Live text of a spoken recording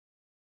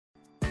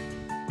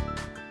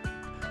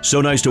So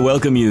nice to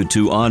welcome you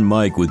to On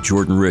Mic with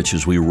Jordan Rich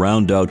as we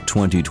round out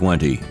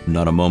 2020.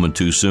 Not a moment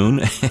too soon.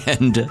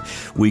 And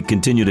we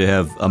continue to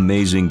have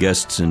amazing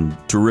guests and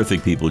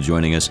terrific people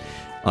joining us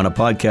on a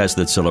podcast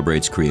that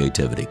celebrates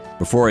creativity.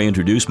 Before I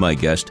introduce my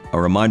guest,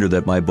 a reminder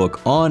that my book,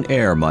 On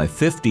Air, My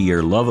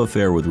 50-Year Love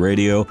Affair with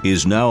Radio,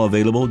 is now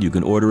available. You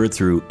can order it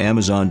through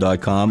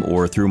Amazon.com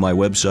or through my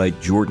website,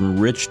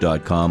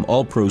 JordanRich.com.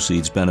 All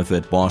proceeds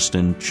benefit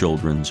Boston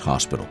Children's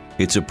Hospital.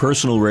 It's a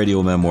personal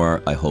radio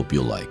memoir I hope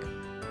you'll like.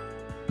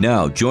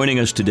 Now, joining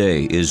us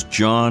today is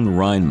Jon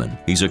Rineman.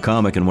 He's a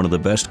comic and one of the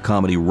best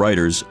comedy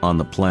writers on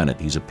the planet.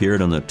 He's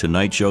appeared on The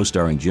Tonight Show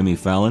starring Jimmy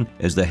Fallon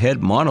as the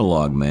head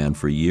monologue man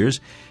for years.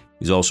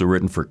 He's also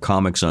written for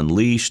Comics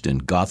Unleashed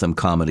and Gotham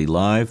Comedy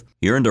Live.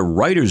 He earned a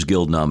Writers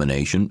Guild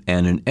nomination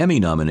and an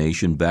Emmy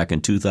nomination back in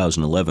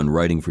 2011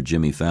 writing for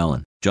Jimmy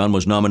Fallon. Jon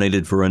was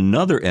nominated for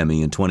another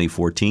Emmy in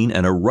 2014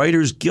 and a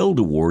Writers Guild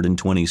Award in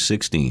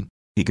 2016.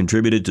 He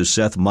contributed to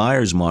Seth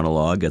Meyers'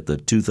 monologue at the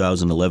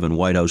 2011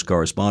 White House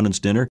Correspondents'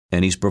 Dinner,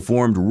 and he's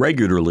performed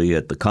regularly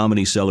at the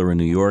Comedy Cellar in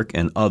New York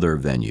and other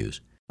venues.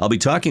 I'll be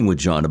talking with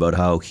Jon about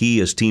how he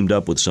has teamed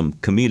up with some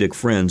comedic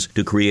friends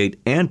to create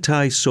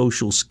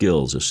Anti-Social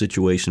Skills, a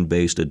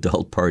situation-based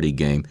adult party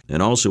game,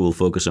 and also will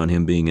focus on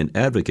him being an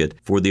advocate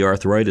for the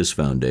Arthritis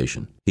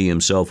Foundation. He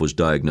himself was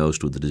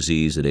diagnosed with the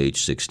disease at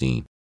age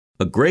 16.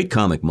 A great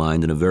comic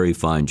mind and a very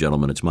fine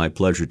gentleman. It's my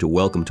pleasure to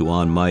welcome to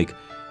On Mic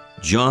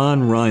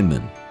Jon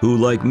Rineman, who,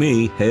 like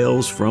me,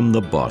 hails from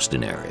the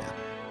Boston area.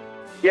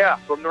 Yeah,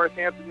 from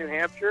Northampton, New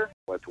Hampshire.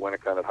 Went to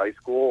Winnicott High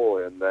School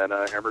and then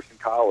Emerson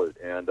College.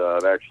 And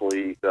I've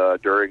actually,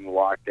 during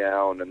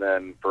lockdown and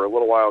then for a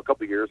little while, a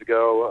couple of years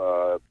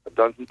ago, I've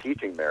done some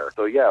teaching there.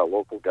 So, yeah,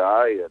 local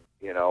guy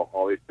and,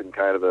 always been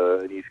kind of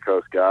an East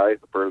Coast guy.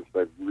 The furthest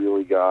I've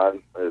really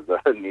gone is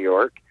New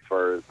York as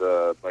far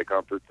as my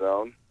comfort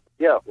zone.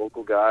 Yeah,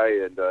 local guy,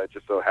 and it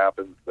just so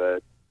happens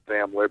that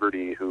Sam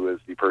Liberty, who is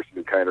the person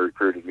who kind of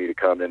recruited me to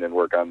come in and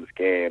work on this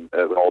game,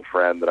 is an old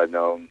friend that I've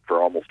known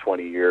for almost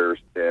 20 years,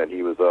 and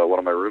he was one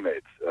of my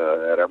roommates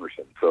at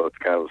Emerson. So it's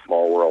kind of a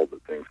small world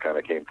that things kind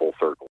of came full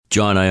circle.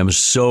 Jon, I am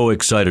so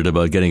excited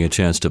about getting a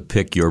chance to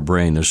pick your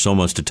brain. There's so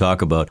much to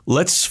talk about.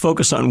 Let's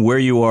focus on where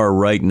you are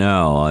right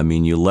now. I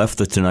mean, you left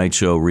The Tonight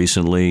Show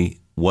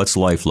recently. What's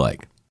life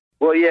like?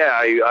 Well, yeah,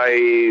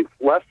 I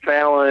left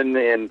Fallon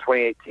in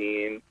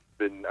 2018.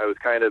 I was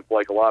kind of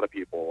like a lot of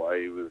people.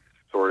 I was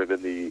sort of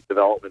in the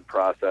development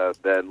process.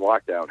 Then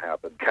lockdown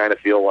happened. Kind of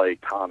feel like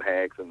Tom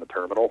Hanks in The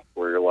Terminal,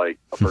 where you're like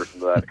a person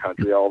to that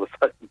country all of a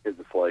sudden. You're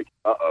just like,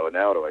 uh-oh,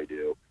 now what do I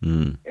do?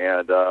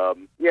 And,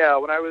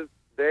 when I was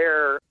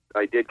there,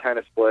 I did kind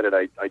of split it.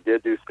 I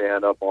did do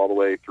stand-up all the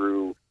way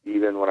through,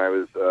 even when I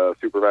was a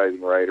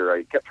supervising writer.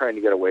 I kept trying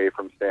to get away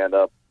from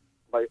stand-up.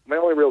 My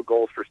only real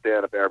goals for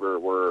stand-up ever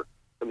were,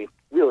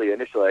 really,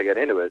 initially I got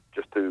into it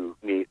just to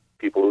meet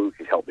people who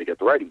could help me get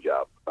the writing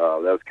job.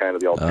 That was kind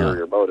of the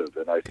ulterior motive.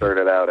 And I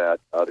started out at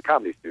the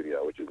Comedy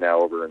Studio, which is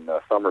now over in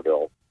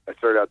Somerville. I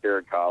started out there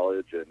in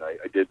college, and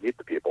I did meet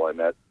the people. I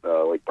met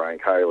like Brian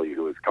Kiley,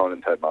 who was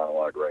Conan's head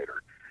monologue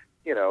writer.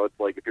 It's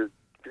like if you're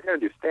going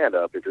to do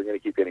stand-up, if you're going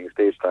to keep getting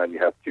stage time, you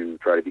have to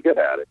try to be good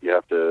at it. You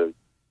have to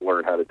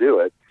learn how to do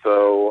it.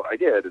 So I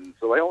did. And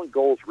so my only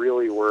goals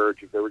really were,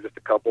 there were just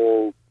a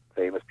couple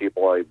famous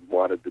people I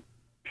wanted to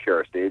share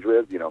a stage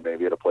with,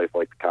 maybe at a place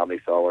like the Comedy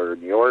Cellar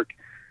in New York.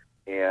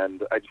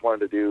 And I just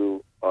wanted to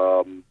do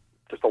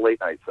just a late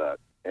night set.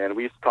 And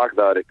we used to talk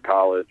about it in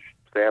college,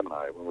 Sam and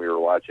I, when we were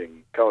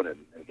watching Conan.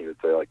 And he would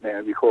say, like, man,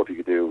 it'd be cool if you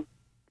could do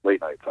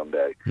late night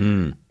someday.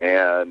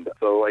 And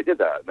so I did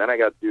that. And then I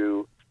got to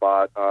do a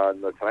spot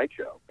on The Tonight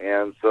Show.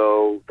 And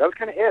so that was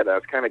kind of it. I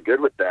was kind of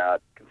good with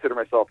that. Consider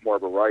myself more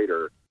of a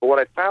writer. But what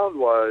I found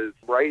was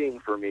writing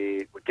for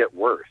me would get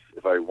worse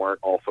if I weren't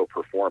also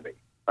performing.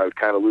 I would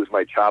kind of lose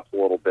my chops a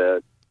little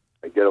bit.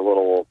 I'd get a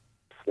little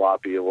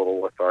sloppy, a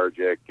little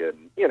lethargic,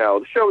 and,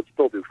 the show would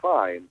still do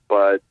fine,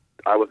 but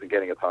I wasn't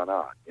getting a ton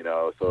on,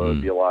 so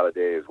it'd be a lot of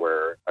days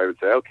where I would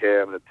say, okay,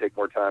 I'm going to take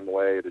more time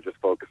away to just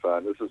focus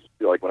on, this is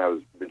like when I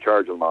was in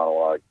charge of the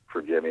monologue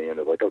for Jimmy, and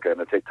it was like, okay, I'm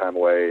going to take time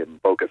away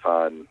and focus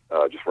on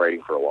just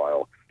writing for a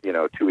while.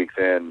 2 weeks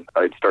in,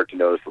 I'd start to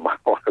notice the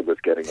monologue was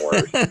getting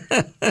worse.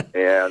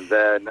 And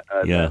then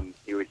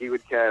he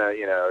would kind of,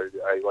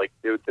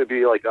 it would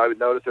be like I would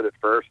notice it at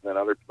first, and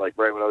then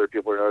right when other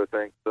people are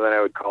noticing, so then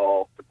I would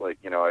call,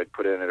 I'd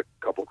put in at a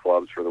couple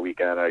clubs for the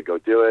weekend, I'd go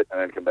do it,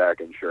 and then come back,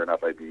 and sure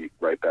enough, I'd be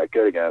right back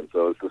good again.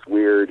 So it's this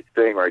weird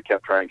thing where I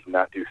kept trying to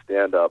not do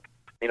stand-up.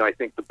 I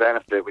think the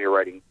benefit when you're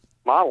writing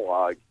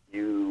monologue,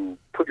 you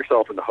put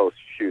yourself in the host's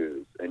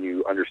shoes and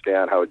you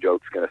understand how a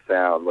joke's going to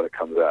sound when it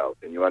comes out,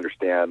 and you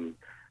understand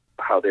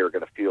how they were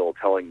going to feel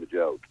telling the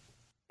joke.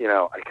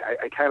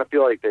 I kind of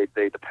feel like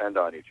they depend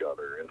on each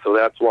other. And so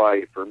that's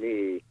why, for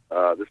me,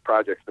 this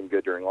project's been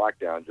good during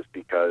lockdown, just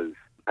because,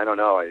 I don't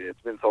know,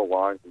 it's been so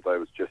long since I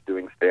was just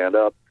doing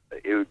stand-up.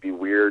 It would be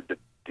weird to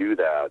do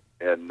that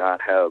and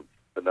not have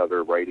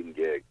another writing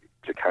gig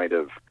to kind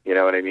of, you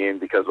know what I mean?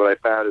 Because what I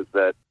found is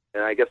that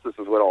and I guess this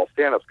is what all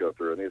stand-ups go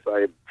through, and I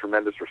have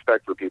tremendous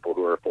respect for people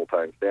who are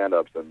full-time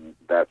stand-ups and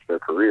that's their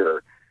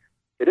career.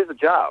 It is a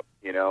job,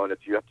 and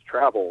you have to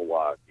travel a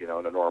lot, in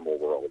a normal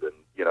world, and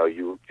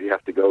you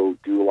have to go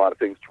do a lot of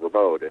things to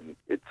promote, and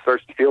it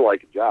starts to feel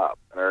like a job.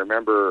 And I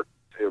remember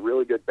a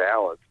really good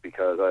balance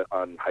because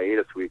on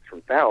hiatus weeks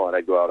from Fallon,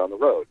 I'd go out on the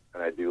road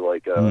and I'd do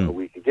like a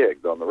week of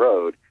gigs on the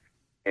road,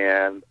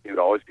 and it would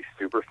always be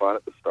super fun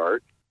at the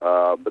start.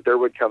 But there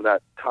would come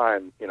that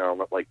time,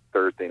 like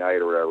Thursday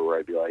night or whatever, where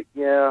I'd be like,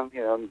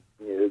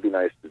 it'd be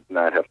nice to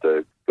not have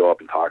to go up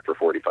and talk for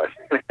 45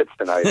 minutes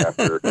tonight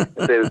after and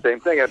say the same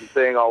thing I've been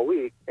saying all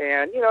week.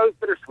 And, it's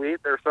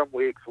bittersweet. There are some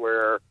weeks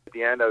where at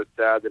the end I was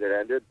sad that it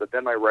ended, but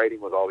then my writing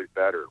was always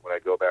better. When I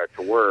go back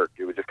to work,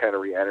 it would just kind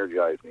of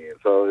re-energize me. And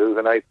so it was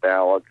a nice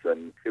balance,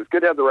 and it was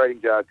good to have the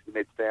writing job because it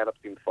made stand-up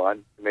seem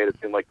fun. It made it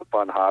seem like the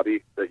fun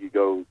hobby that you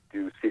go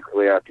do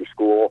secretly after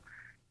school.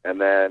 And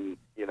then,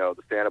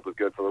 the stand-up was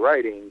good for the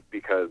writing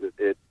because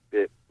it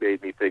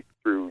made me think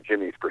through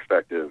Jimmy's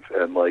perspective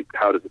and, like,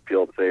 how does it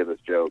feel to say this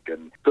joke?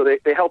 And so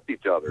they helped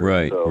each other.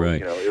 Right, so,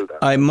 right. It was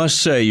I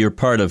must say you're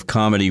part of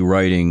comedy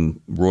writing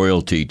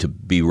royalty to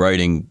be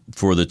writing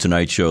for The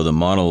Tonight Show, the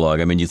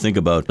monologue. I mean, you think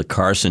about the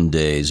Carson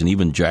days and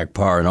even Jack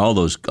Parr and all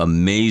those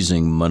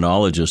amazing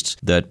monologists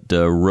that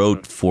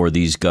wrote for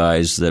these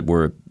guys that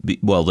were,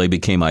 they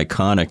became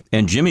iconic.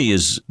 And Jimmy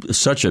is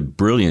such a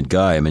brilliant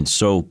guy. I mean,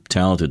 so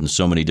talented in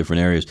so many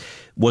different areas.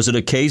 Was it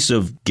a case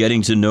of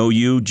getting to know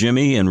you,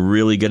 Jimmy, and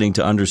really getting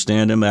to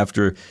understand him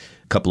after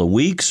a couple of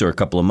weeks or a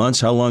couple of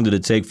months? How long did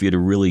it take for you to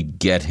really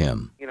get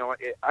him?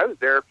 I was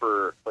there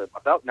for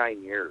about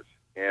 9 years,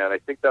 and I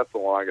think that's the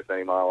longest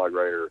any monologue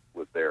writer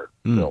was there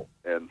still.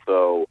 And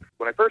so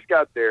when I first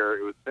got there,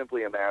 it was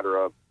simply a matter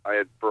of I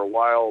had for a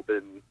while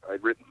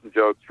I'd written some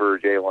jokes for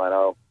Jay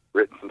Leno,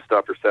 written some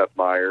stuff for Seth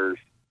Meyers.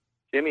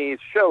 Jimmy's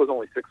show was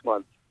only 6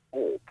 months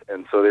old,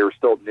 and so they were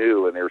still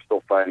new, and they were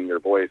still finding their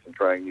voice and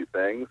trying new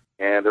things.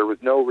 And there was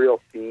no real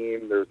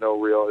theme. It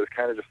was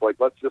kind of just like,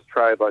 let's just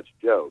try a bunch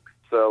of jokes.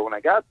 So when I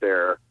got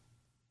there,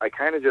 I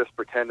kind of just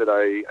pretended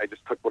I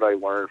just took what I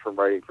learned from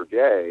writing for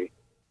Jay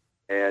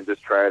and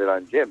just tried it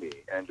on Jimmy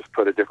and just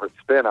put a different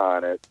spin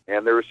on it.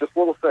 And there was just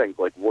little things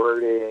like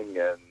wording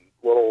and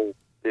little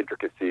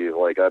intricacies.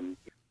 I'm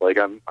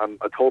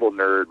a total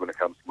nerd when it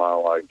comes to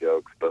monologue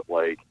jokes, but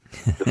like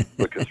just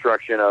the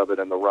construction of it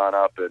and the run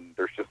up, and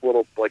there's just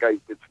little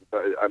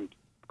I'm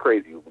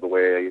crazy the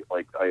way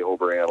I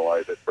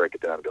overanalyze it, break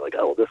it down, and be like,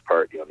 this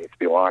part needs to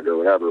be longer or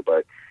whatever.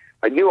 But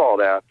I knew all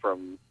that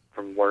from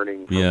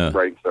learning from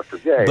writing stuff for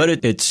Jay.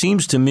 But it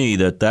seems to me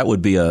that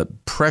would be a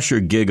pressure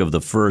gig of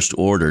the first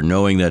order,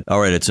 knowing that, all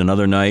right, it's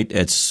another night,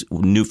 it's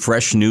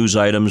fresh news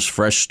items,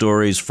 fresh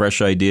stories,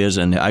 fresh ideas,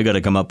 and I got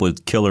to come up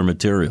with killer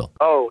material.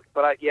 Oh,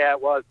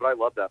 it was, but I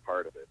love that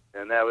part of it.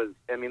 And that was,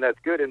 that's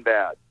good and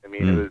bad. It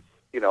was,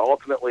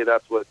 ultimately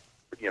that's what,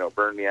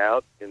 burned me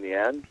out in the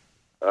end,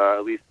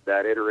 at least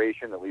that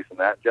iteration, at least in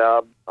that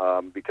job,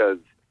 because,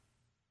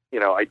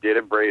 I did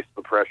embrace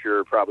the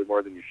pressure probably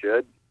more than you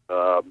should.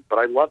 But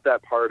I loved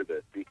that part of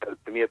it because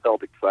to me it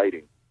felt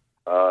exciting.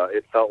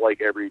 It felt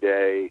like every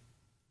day,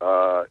 it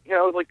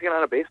was like being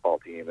on a baseball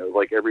team. It was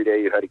like every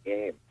day you had a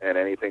game and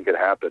anything could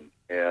happen.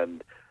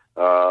 And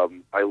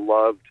I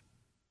loved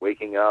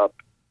waking up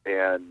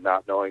and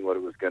not knowing what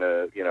it was going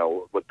to,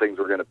 what things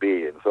were going to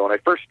be. And so when I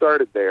first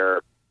started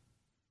there,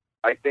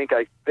 I think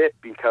I fit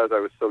because I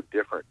was so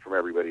different from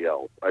everybody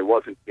else.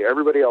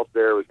 Everybody else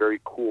there was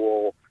very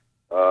cool,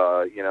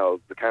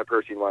 the kind of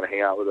person you want to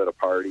hang out with at a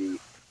party.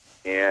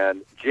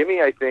 And Jimmy,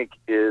 I think,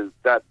 is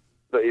that's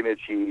the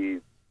image he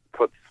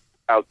puts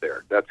out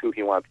there. That's who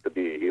he wants to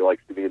be. He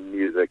likes to be in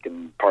music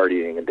and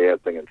partying and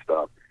dancing and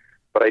stuff.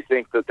 But I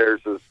think that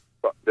there's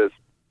this,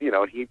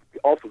 and he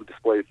also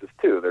displays this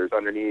too. There's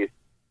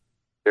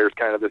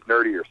kind of this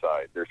nerdier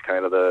side. There's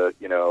kind of the,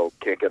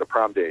 can't get a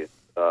prom date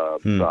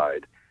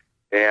side.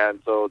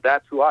 And so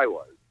that's who I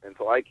was. And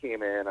so I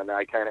came in and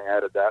I kind of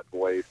added that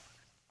voice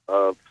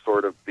of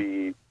sort of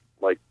the,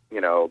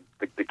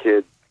 the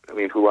kid,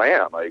 who I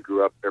am. I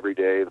grew up every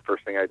day. The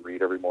first thing I'd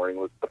read every morning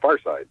was The Far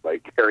Side by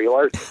Gary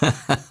Larson.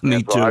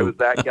 Me too. I was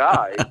that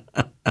guy.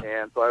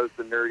 And so I was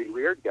the nerdy,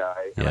 weird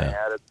guy.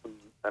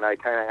 And I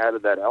kind of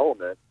added that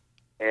element.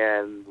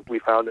 And we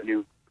found a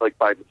new,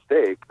 by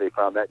mistake, they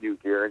found that new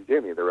gear in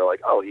Jimmy. They were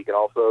like, oh, he can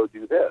also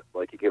do this.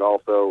 He can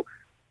also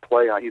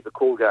play on, he's a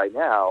cool guy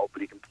now,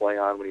 but he can play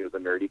on when he was a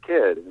nerdy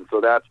kid. And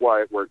so that's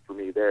why it worked for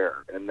me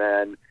there. And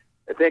then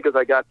I think as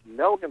I got to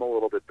know him a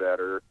little bit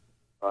better,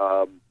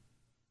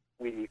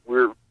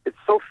 it's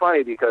so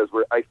funny because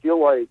I feel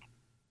like,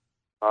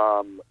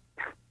 I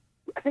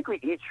think we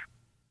each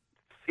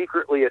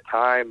secretly at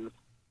times,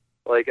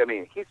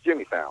 he's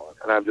Jimmy Fallon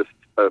and I'm just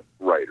a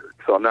writer.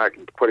 So I'm not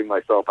putting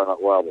myself on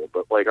that level,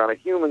 but on a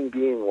human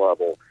being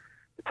level,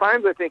 at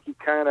times I think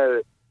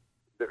there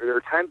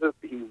are times that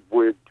he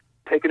would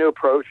take a new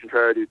approach and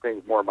try to do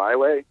things more my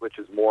way, which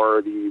is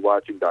more the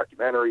watching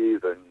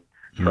documentaries and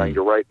trying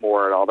to write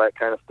more and all that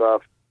kind of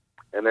stuff.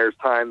 And there's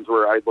times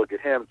where I'd look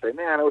at him and say,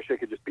 man, I wish I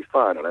could just be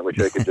fun. And I wish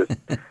I could just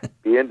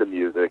be into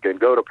music and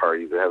go to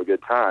parties and have a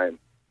good time.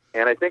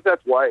 And I think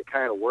that's why it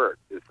kind of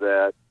worked, is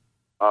that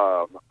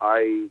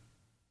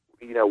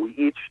we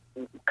each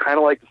kind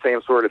of like the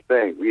same sort of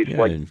thing. We each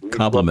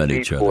compliment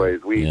each other.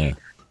 Boys. We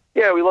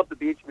love the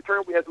beach.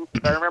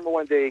 I remember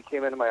one day he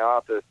came into my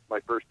office my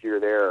first year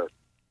there,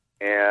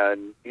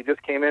 and he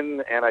just came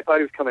in, and I thought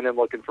he was coming in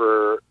looking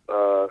for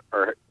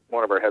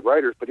one of our head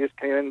writers, but he just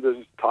came in to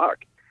just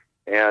talk.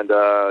 And,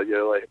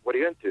 like, what are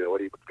you into?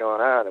 What's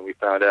going on? And we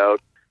found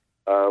out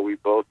we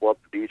both love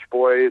the Beach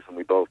Boys, and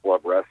we both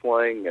love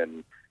wrestling,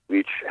 and we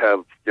each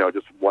have,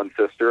 just one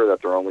sister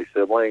that's our only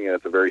sibling, and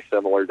it's a very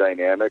similar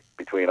dynamic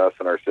between us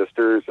and our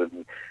sisters.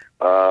 And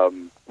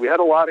we had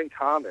a lot in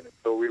common. And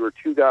so we were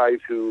two guys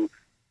and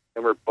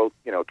we're both,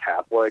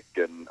 Catholic,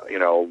 and,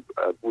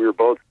 we were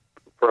both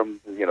from,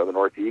 the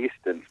Northeast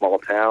and small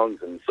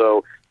towns. And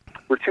so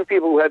we're two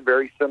people who had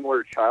very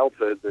similar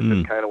childhoods and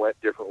just kind of went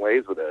different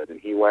ways with it. And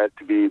he went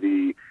to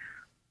be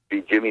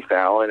Jimmy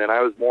Fallon, and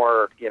I was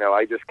more,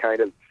 I just kind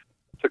of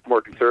took a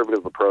more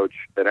conservative approach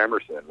than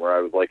Emerson, where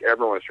I was like,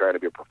 everyone's trying to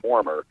be a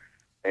performer.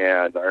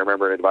 And I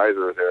remember an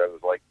advisor was there. I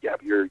was like, yeah,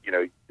 but you're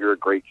a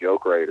great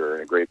joke writer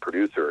and a great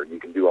producer, and you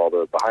can do all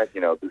the behind,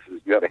 you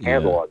have a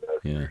handle on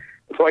this. Yeah.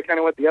 And so I kind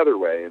of went the other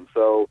way. And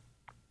so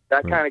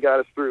that kind of got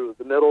us through.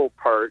 The middle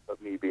part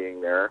of me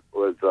being there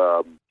was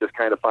just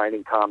kind of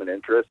finding common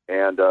interests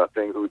and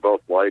things that we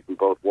both like. We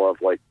both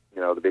love, like,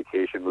 the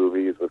vacation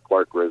movies with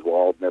Clark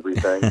Griswold and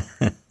everything.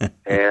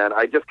 And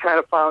I just kind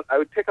of found, I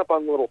would pick up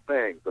on little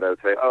things, but I would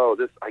say, oh,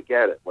 I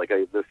get it. Like,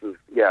 I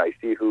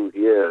see who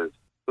he is.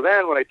 So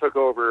then when I took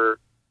over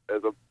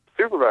as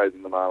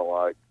supervising the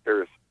monologue,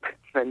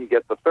 then you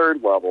get the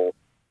third level,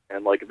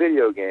 and like a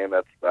video game,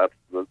 that's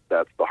the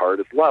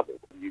hardest level.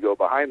 You go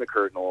behind the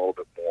curtain a little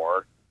bit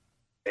more,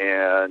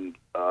 and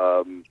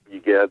you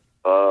get,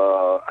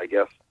 I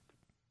guess,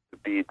 to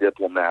be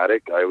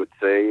diplomatic, I would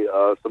say,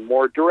 some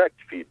more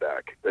direct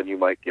feedback than you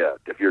might get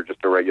if you're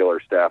just a regular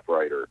staff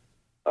writer.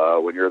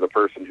 When you're the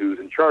person who's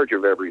in charge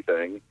of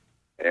everything,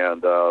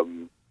 and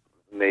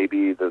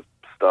maybe the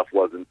stuff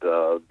wasn't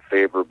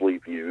favorably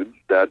viewed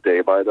that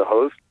day by the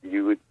host,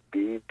 you would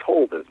be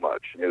told as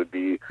much. It would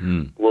be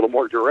a little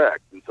more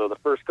direct. And so the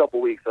first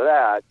couple weeks of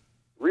that,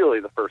 really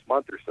the first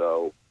month or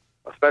so,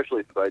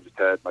 especially since I just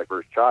had my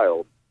first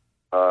child,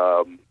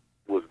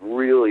 was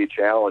really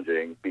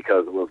challenging,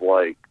 because it was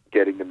like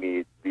getting to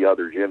meet the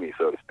other Jimmy,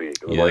 so to speak.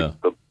 It was like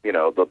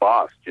the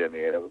boss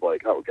Jimmy, and it was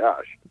like, oh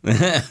gosh.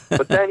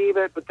 but then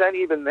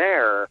even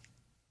there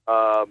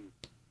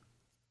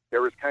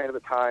was kind of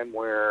a time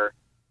where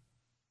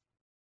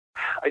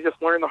I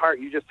just learned the heart.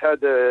 You just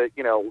had to,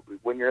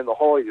 when you're in the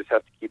hole, you just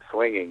have to keep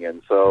swinging.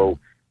 And so,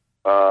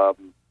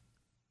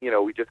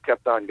 we just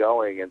kept on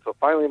going. And so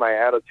finally my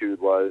attitude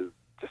was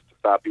just to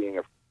stop being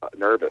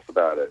nervous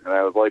about it. And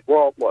I was like,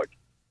 well, look,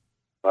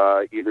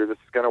 either this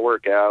is going to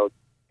work out,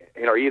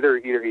 either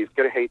he's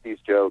going to hate these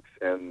jokes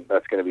and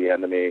that's going to be the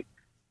end of me,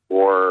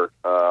 or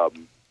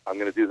I'm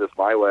going to do this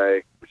my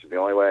way, which is the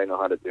only way I know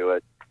how to do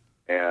it,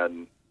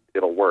 and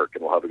it'll work,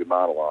 and we'll have a good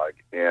monologue.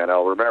 And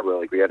I'll remember,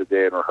 like, we had a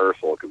day in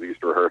rehearsal, because we used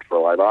to rehearse for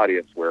a live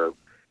audience, where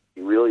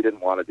he really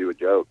didn't want to do a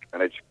joke,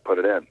 and I just put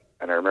it in.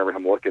 And I remember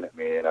him looking at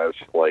me, and I was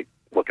just like,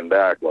 looking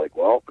back, like,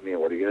 well, what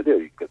are you going to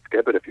do? You can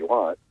skip it if you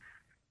want.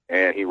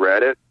 And he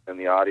read it, and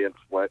the audience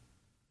went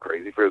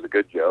crazy for it was a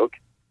good joke.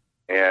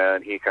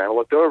 And he kind of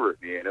looked over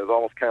at me, and it was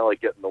almost kind of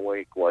like getting the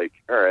wink, like,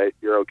 all right,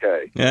 you're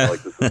okay. Yeah.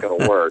 Like, this is going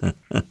to work.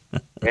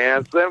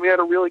 And so then we had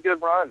a really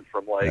good run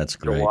from, like,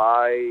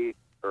 July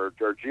or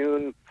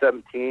June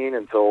 17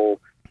 until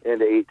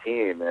into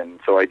 18. And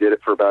so I did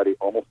it for about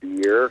almost a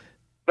year.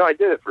 No, I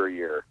did it for a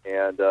year.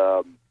 And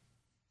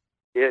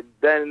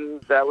then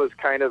that was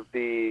kind of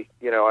the,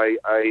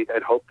 I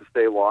had hoped to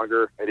stay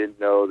longer. I didn't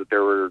know that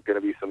there were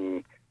going to be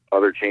some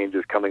other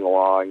changes coming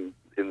along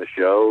in the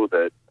show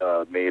that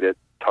made it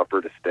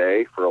tougher to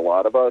stay for a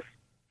lot of us.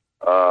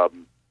 But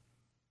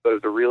it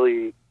was a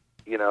really,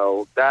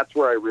 that's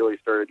where I really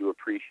started to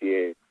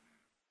appreciate,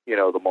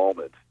 the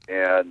moment.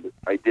 And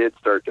I did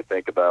start to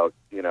think about,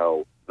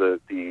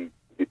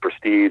 the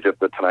prestige of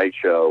the Tonight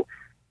Show.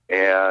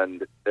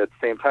 And at the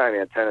same time,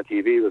 Antenna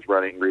TV was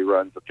running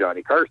reruns of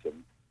Johnny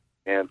Carson.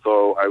 And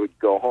so I would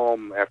go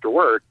home after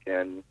work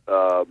and,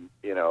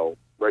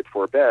 right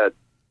before bed,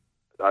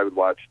 I would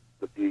watch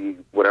the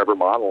whatever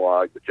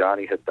monologue that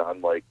Johnny had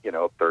done,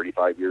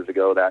 35 years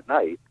ago that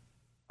night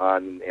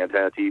on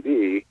Antenna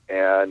TV.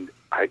 And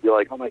I'd be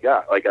like, oh my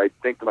God. Like, I'd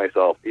think to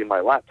myself, in my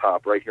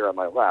laptop right here on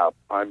my lap,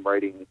 I'm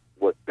writing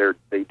what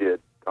they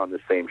did on the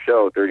same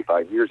show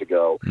 35 years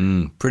ago.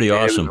 Pretty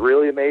awesome. It was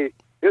really amazing.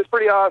 It was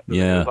pretty awesome.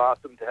 Yeah. It was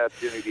awesome to have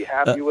Jimmy be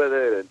happy with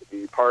it and to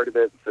be part of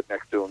it and sit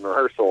next to him in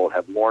rehearsal and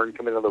have Lauren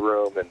come into the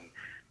room.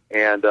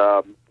 And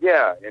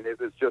it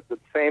was just at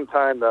the same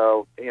time,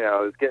 though, it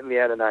was getting the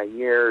end of 9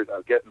 years. I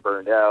was getting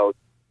burned out.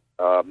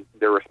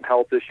 There were some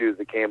health issues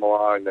that came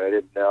along that I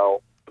didn't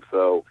know.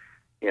 So,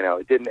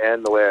 it didn't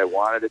end the way I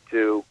wanted it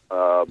to.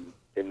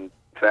 In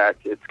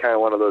fact, it's kind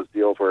of one of those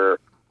deals where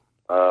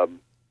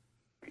I'm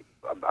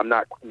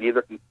not,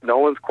 no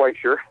one's quite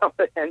sure how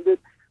it ended.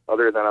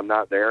 other than I'm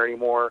not there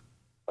anymore.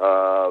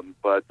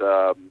 But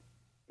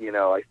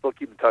I still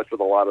keep in touch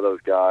with a lot of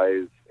those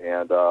guys,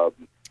 and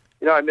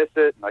I miss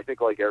it. And I think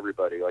like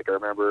everybody, like I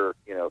remember,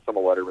 some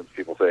of Letterman's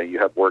people saying you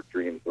have work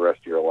dreams the rest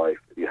of your life.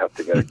 You have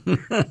to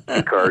get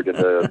a card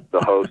into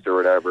the host or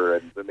whatever,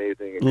 and it's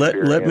amazing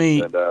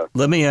experience.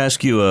 Let me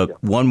ask you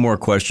one more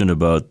question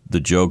about the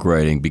joke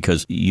writing,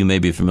 because you may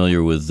be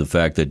familiar with the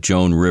fact that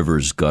Joan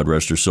Rivers, God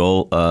rest her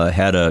soul,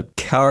 had a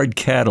card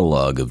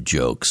catalog of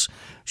jokes.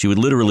 She would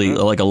literally,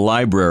 like a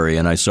library,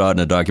 and I saw it in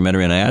a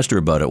documentary, and I asked her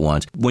about it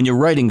once. When you're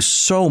writing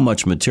so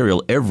much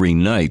material every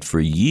night for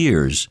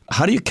years,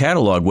 how do you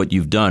catalog what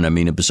you've done? I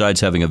mean, besides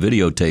having a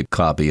videotape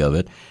copy of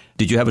it,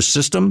 did you have a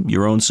system,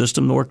 your own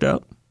system that worked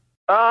out?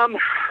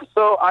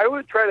 So I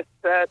would try to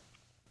set,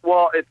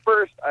 at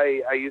first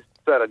I used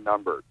to set a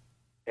number,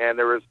 and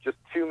there was just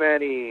too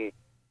many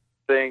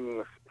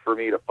things for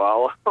me to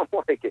follow.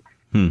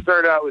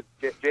 Started out with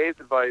Jay's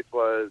advice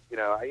was, you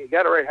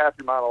got to write half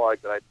your monologue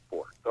the night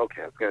before.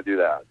 Okay, I was going to do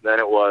that. Then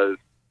it was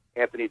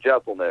Anthony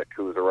Jeselnik,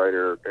 who was a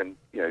writer, and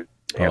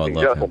Anthony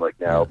Jeselnik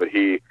now, but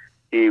he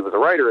was a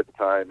writer at the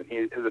time, and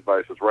his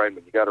advice was,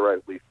 Ryman, you got to write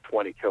at least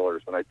 20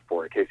 killers the night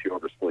before in case you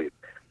oversleep.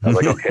 I was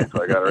like, okay,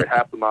 so I got to write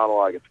half the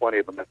monologue, and 20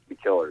 of them have to be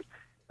killers.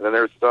 And then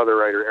there's this other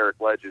writer, Eric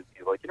Legend.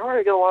 He's like,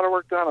 I get a lot of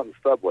work done on the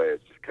subway.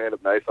 It's just kind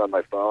of nice on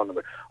my phone. I'm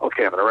like,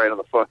 okay, I'm going to write on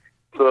the phone.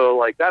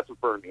 So, that's what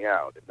burned me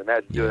out. And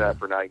imagine doing that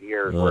for 9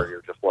 years where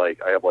you're just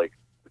like, I have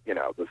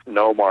this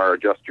Nomar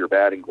adjust your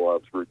batting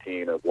gloves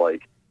routine of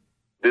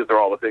these are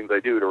all the things I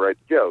do to write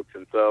the jokes.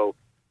 And so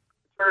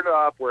it started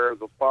off where I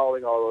was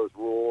following all those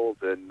rules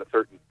and a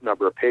certain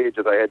number of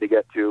pages I had to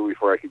get to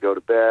before I could go to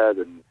bed.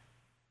 And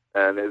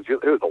it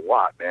was a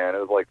lot, man. It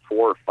was like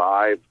 4 or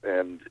 5.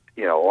 And,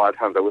 a lot of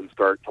times I wouldn't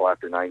start till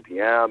after 9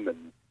 p.m.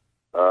 And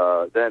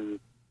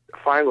then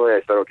finally I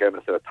said, okay, I'm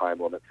going to set a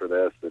time limit for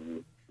this.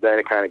 And then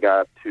it kind of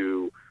got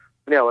to,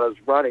 when I was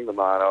running the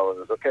mono, it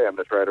was okay, I'm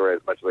going to try to write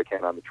as much as I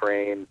can on the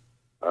train.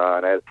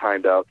 And I had it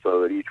timed out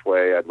so that each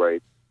way I'd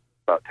write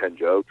about 10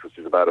 jokes, which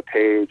is about a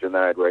page, and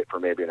then I'd write for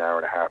maybe an hour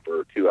and a half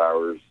or 2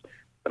 hours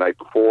the night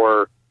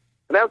before.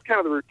 And that was kind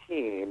of the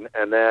routine.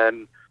 And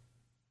then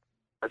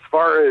as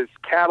far as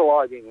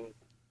cataloging,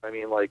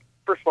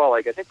 first of all,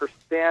 I think for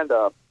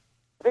stand-up,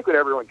 I think what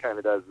everyone kind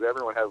of does is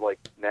everyone has,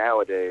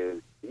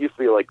 nowadays, it used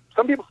to be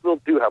some people still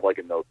do have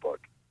a notebook.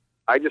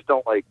 I just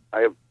don't I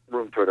have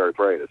rheumatoid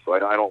arthritis, so I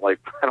don't like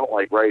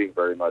writing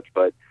very much,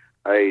 but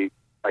I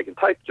can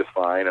type just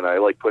fine, and I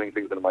like putting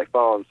things into my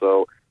phone,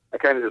 so I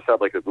kind of just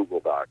have a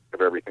Google Doc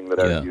of everything that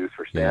I use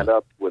for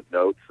stand-up with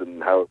notes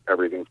and how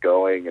everything's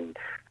going, and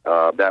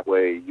that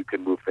way you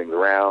can move things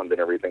around and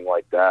everything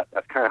like that.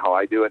 That's kind of how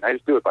I do it. I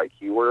just do it by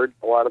keyword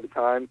a lot of the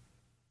time,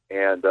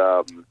 and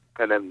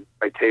then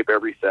I tape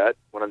every set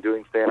when I'm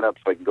doing stand-up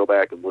so I can go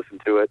back and listen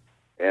to it.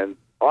 And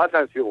a lot of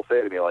times people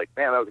say to me, man,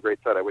 that was a great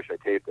set. I wish I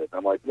taped it. And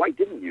I'm like, why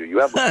didn't you? You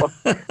have a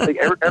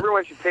phone.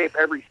 Everyone should tape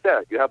every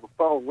set. You have a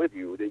phone with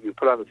you that you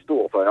put on the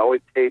stool. So I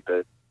always tape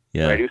it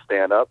when I do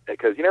stand-up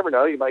because you never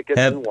know. You might get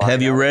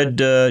Have you read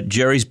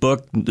Jerry's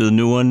book, the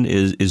new one,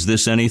 Is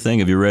This Anything?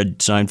 Have you read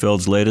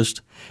Seinfeld's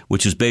latest?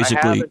 Which is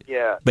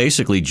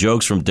basically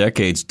jokes from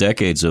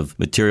decades of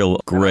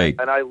material. Great.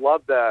 And I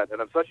love that.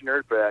 And I'm such a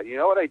nerd for that. You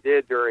know what I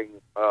did during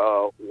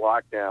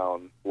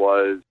lockdown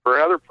was for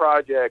another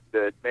project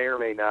that may or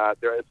may not.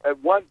 At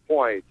one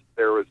point,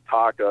 there was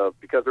talk of,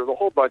 because there was a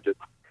whole bunch of,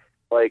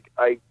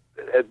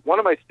 as one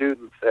of my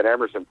students at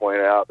Emerson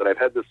pointed out, that I've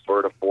had this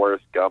sort of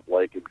Forrest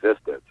Gump-like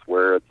existence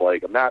where it's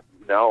I'm not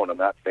known, I'm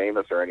not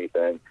famous or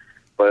anything,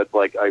 but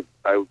it's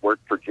I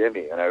worked for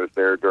Jimmy, and I was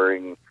there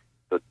during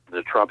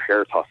the Trump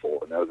hair tussle,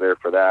 and I was there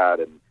for that,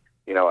 and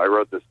I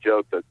wrote this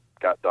joke that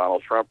got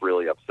Donald Trump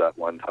really upset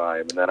one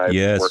time, and then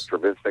I worked for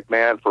Vince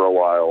McMahon for a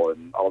while,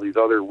 and all these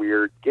other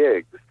weird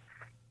gigs,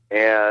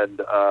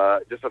 and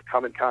just have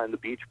come in contact, the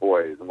Beach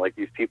Boys, and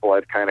these people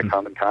I'd kind of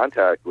come in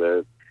contact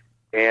with,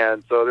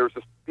 and so there was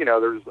this,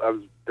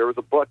 there was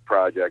a book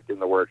project in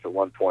the works at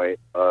one point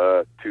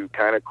to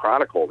kind of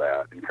chronicle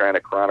that, and kind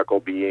of chronicle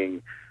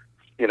being,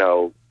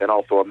 and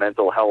also a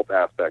mental health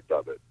aspect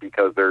of it,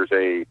 because there's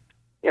a,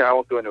 I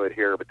won't go into it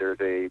here, but there's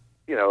there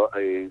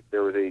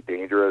was a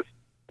dangerous,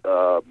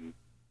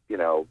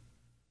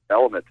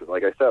 element to,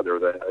 like I said, there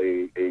was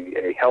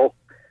a health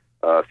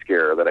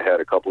scare that I had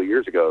a couple of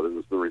years ago that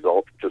was the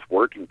result of just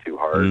working too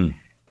hard.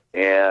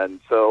 And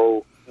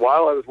so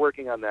while I was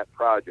working on that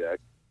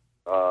project,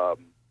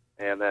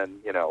 and then,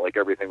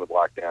 everything with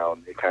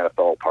lockdown, it kind of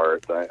fell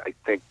apart. I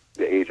think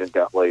the agent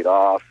got laid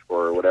off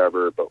or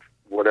whatever, but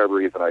for whatever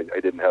reason, I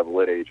didn't have a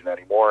lit agent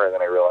anymore. And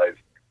then I realized,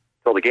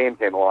 until the game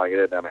came along, it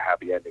didn't have a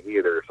happy ending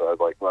either. So I was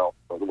like, well,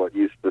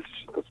 this is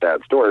a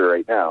sad story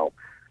right now.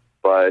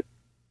 But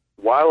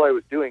while I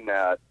was doing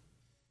that,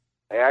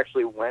 I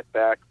actually went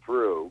back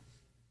through,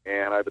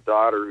 and I have a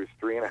daughter who's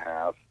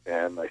 3.5,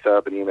 and I set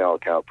up an email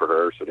account for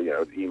her so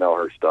to, email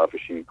her stuff as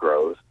she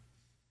grows.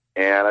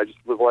 And I just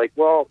was like,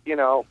 well, who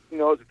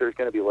knows if there's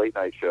going to be late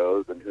night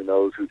shows, and who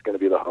knows who's going to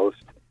be the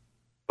host.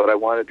 But I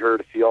wanted her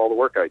to see all the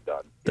work I'd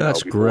done.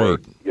 That's great.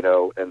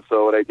 And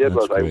so what I did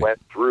was I went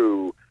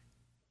through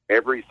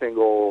every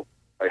single,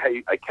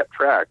 I kept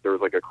track. There was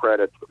like a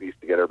credit that we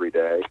used to get every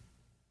day,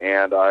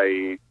 and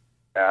I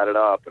added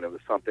up, and it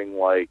was something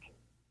like,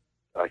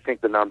 I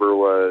think the number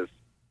was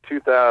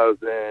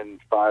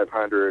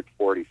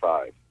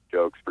 2,545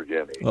 jokes for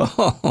Jimmy.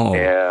 Oh,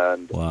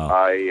 and wow.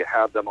 I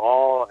had them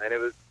all, and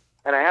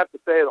I have to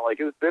say that, like,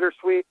 it was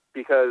bittersweet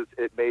because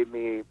it made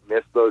me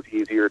miss those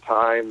easier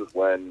times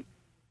when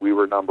we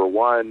were number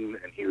one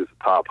and he was the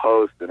top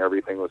host and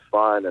everything was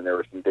fun, and there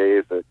were some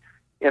days that,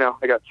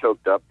 I got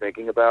choked up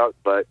thinking about,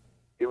 but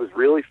it was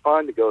really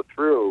fun to go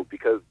through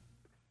because,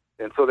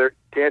 and so there,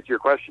 to answer your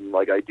question,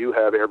 like, I do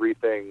have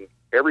everything,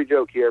 every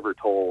joke he ever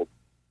told.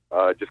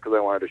 Just because I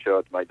wanted to show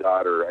it to my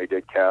daughter, I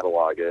did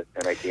catalog it,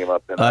 and I came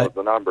up and that was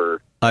the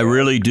number. I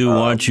really do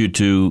want you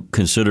to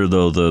consider,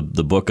 though,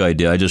 the book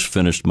idea. I just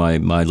finished my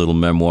little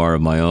memoir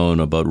of my own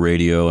about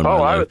radio. And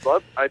I would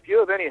love, if you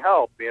have any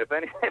help, if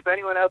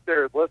anyone out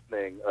there is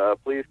listening,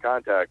 please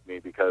contact me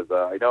because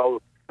I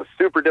know it's a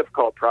super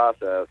difficult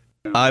process.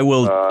 I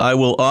will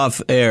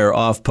off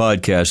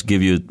podcast,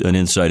 give you an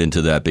insight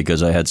into that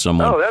because I had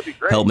someone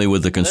help me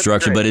with the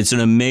construction. But it's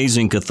an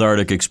amazing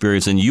cathartic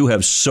experience, and you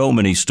have so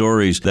many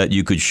stories that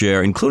you could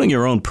share, including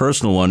your own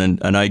personal one.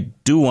 And I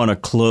do want to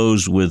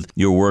close with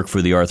your work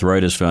for the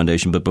Arthritis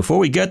Foundation. But before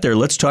we get there,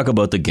 let's talk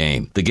about the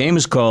game. The game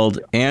is called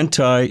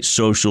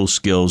Anti-Social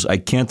Skills. I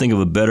can't think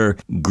of a better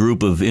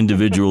group of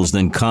individuals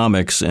than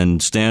comics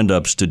and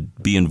stand-ups to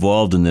be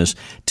involved in this.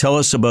 Tell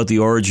us about the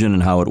origin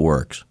and how it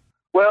works.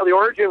 Well, the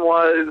origin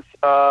was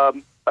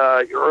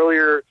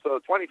earlier. So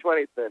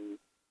 2020's been,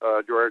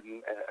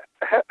 Jordan,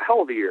 a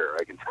hell of a year.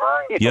 I can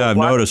tell you. Yeah, I've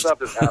noticed. Stuff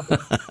has happened.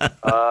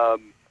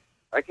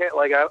 I can't,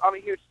 I'm a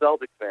huge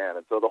Celtics fan,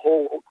 and so the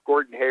whole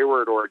Gordon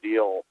Hayward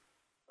ordeal.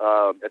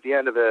 At the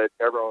end of it,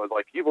 everyone was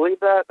like, "Do you believe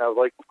that?" And I was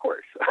like, "Of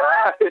course."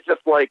 It's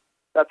just like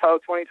that's how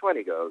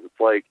 2020 goes. It's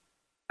like,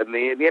 and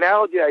the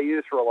analogy I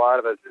use for a lot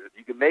of us is,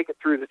 you can make it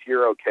through this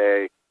year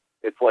okay.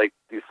 It's like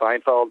the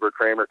Seinfeld where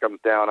Kramer comes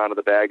down onto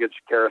the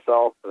baggage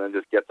carousel and then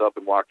just gets up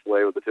and walks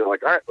away with the two,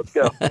 like, all right, let's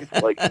go. He's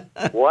like,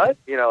 what?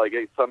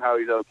 Like somehow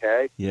he's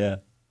okay. Yeah.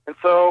 And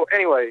so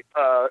anyway,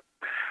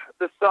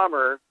 this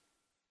summer,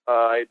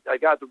 I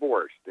got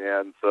divorced.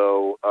 And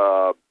so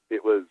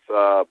it was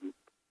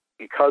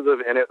because of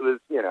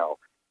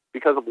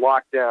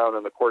lockdown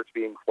and the courts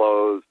being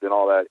closed and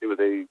all that, it was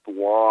a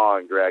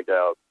long, dragged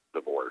out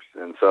divorce.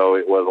 And so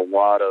it was a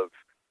lot of,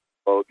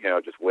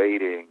 just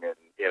waiting and,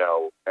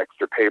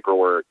 extra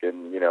paperwork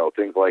and,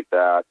 things like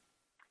that.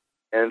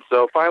 And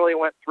so finally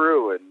went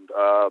through and,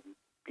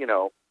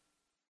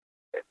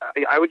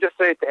 I would just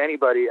say to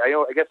anybody,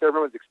 I guess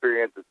everyone's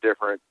experience is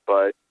different,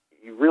 but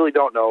you really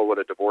don't know what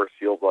a divorce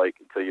feels like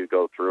until you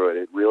go through it.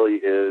 It really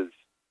is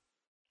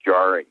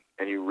jarring,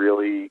 and you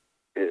really,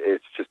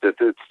 it's just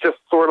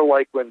sort of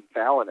like when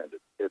Fallon ended.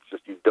 It's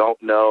just, you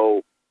don't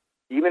know.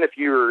 Even if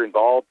you're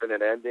involved in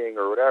an ending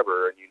or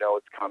whatever, and you know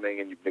it's coming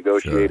and you've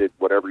negotiated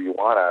whatever you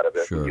want out of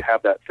it, and you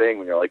have that thing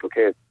when you're like,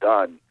 okay, it's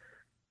done,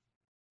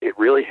 it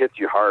really hits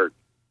you hard.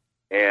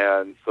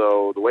 And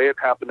so the way it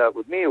happened up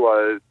with me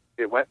was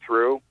it went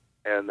through,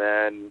 and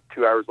then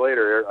 2 hours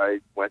later, I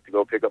went to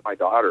go pick up my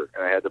daughter,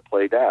 and I had to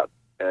play dad,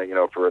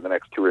 for the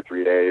next 2 or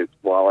 3 days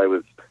while I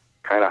was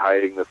kind of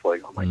hiding this,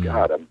 like, oh my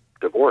God, I'm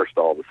divorced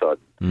all of a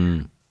sudden.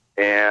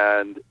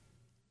 And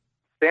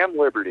Sam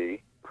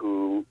Liberty,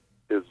 who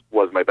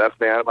was my best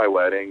man at my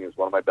wedding, is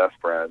one of my best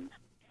friends.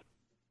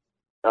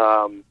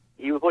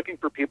 He was looking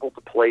for people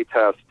to play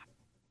test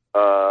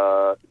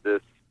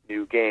this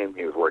new game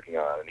he was working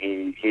on,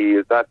 and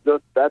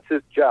that's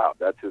his job,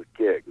 that's his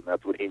gig, and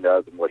that's what he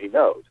does and what he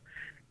knows.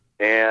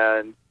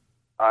 And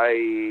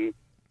I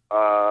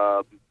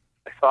saw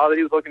that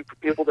he was looking for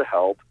people to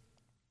help,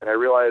 and I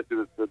realized it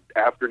was the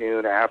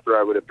afternoon after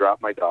I would have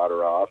dropped my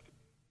daughter off.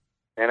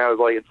 And I was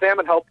like, and Sam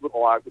had helped a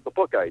lot with the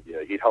book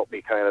idea. He'd helped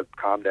me kind of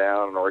calm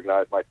down and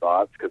organize my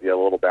thoughts because he had a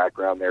little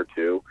background there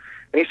too.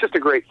 And he's just a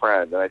great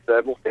friend. And I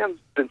said, well, Sam's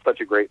been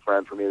such a great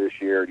friend for me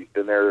this year. And he's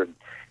been there and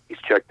he's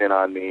checked in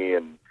on me.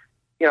 And,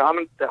 I'm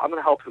going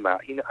to help him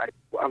out.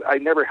 I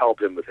never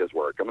helped him with his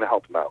work. I'm going to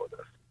help him out with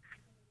this.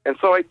 And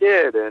so I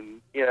did.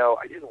 And,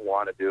 I didn't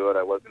want to do it.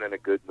 I wasn't in a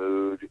good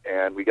mood.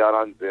 And we got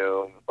on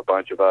Zoom, a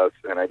bunch of us,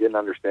 and I didn't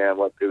understand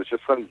it was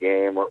just some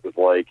game where it was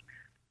like,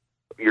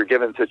 you're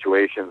given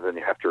situations and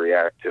you have to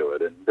react to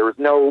it. And there was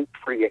no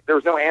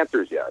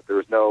answers yet. There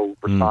was no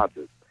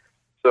responses.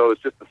 So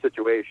it's just the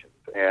situations.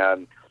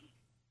 And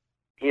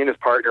he and his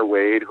partner,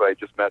 Wade, who I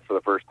just met for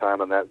the first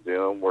time on that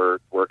Zoom, were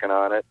working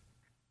on it.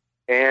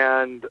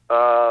 And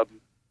my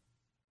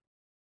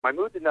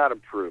mood did not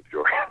improve,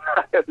 Jordan.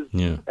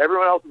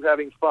 Everyone else was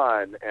having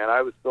fun, and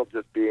I was still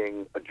just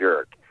being a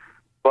jerk.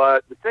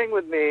 But the thing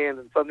with me, and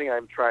something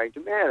I'm trying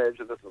to manage,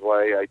 and this is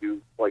why I do,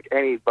 like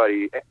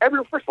anybody,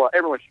 first of all,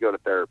 everyone should go to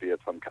therapy of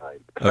some kind.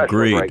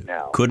 Agreed. Right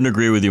now. Couldn't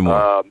agree with you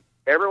more.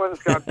 Everyone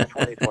that's gone through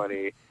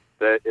 2020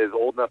 that is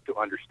old enough to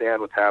understand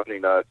what's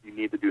happening to us, you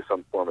need to do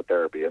some form of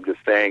therapy. I'm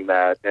just saying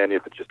that, and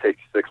if it just takes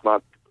you 6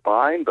 months,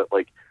 fine, but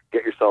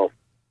get yourself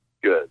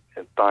good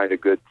and find a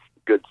good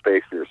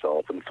space for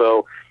yourself. And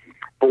so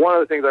But one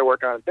of the things I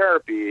work on in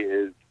therapy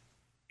is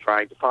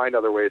trying to find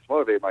other ways to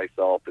motivate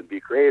myself and be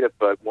creative.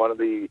 But one of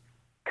the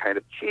kind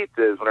of cheats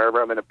is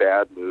whenever I'm in a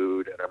bad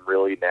mood and I'm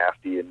really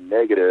nasty and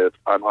negative,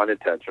 I'm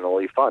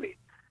unintentionally funny.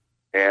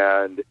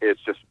 And it's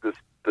just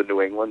the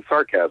New England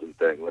sarcasm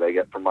thing that I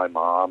get from my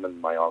mom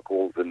and my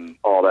uncles and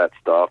all that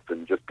stuff,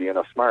 and just being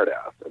a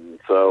smartass. And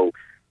so,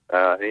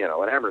 and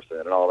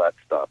Emerson and all that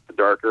stuff. The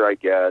darker I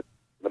get,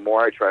 the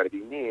more I try to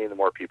be mean, the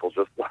more people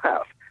just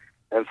laugh.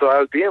 And so I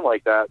was being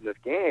like that in this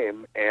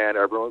game, and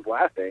everyone was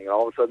laughing, and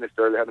all of a sudden they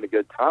started having a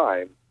good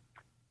time.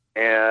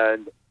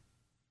 And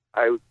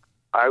I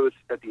was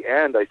at the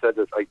end. I said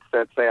this. I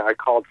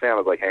called Sam. I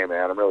was like, "Hey,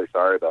 man, I'm really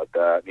sorry about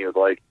that." And he was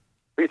like,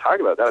 "What are you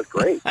talking about? That was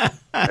great."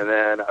 And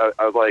then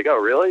I was like, "Oh,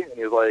 really?" And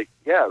he was like,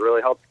 "Yeah, it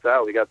really helped us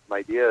out. We got some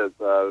ideas.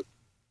 Do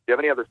you have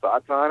any other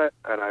thoughts on it?"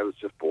 And I was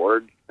just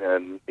bored,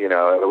 and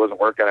I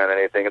wasn't working on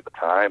anything at the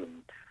time.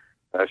 And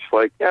I was just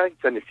like, "Yeah, I can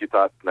send you a few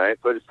thoughts tonight."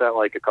 So I just sent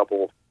like a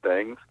couple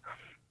things.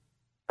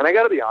 And I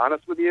got to be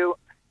honest with you,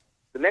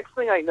 the next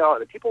thing I know,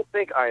 and people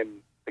think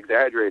I'm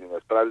exaggerating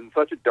this, but I was in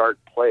such a dark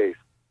place,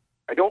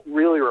 I don't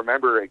really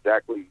remember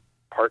exactly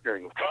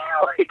partnering with him.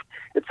 Like,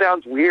 it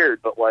sounds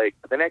weird, but like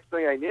the next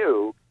thing I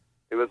knew,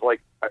 it was like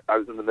I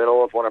was in the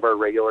middle of one of our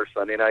regular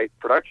Sunday night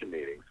production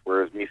meetings,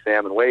 where it was me,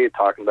 Sam, and Wade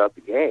talking about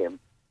the game,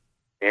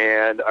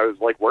 and I was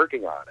like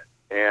working on it.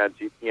 And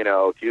to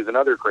use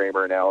another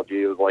Kramer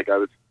analogy, it was like I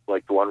was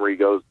like the one where he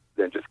goes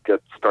and just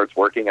starts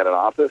working at an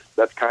office.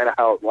 That's kind of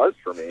how it was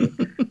for me.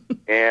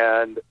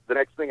 And the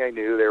next thing I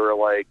knew, they were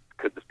like,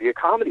 "Could this be a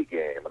comedy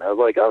game?" And I was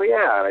like, "Oh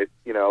yeah." And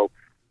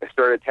I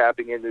started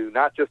tapping into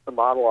not just the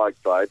monologue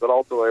side, but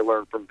also I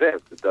learned from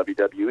Vince at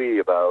WWE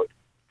about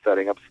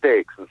setting up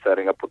stakes and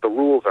setting up what the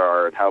rules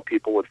are and how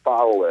people would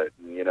follow it,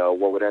 and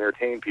what would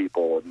entertain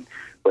people, and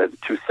was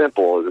it too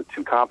simple, is it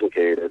too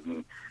complicated?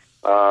 And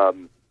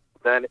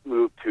then it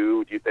moved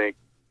to, do you think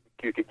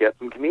you could get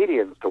some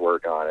comedians to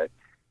work on it?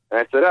 And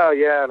I said, "Oh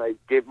yeah," and I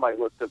gave my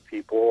list of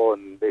people,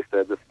 and they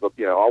said, "This,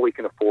 all we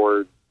can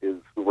afford is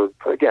we're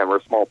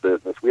a small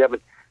business.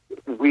 The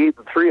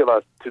three of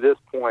us to this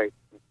point,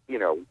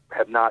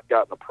 have not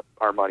gotten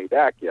our money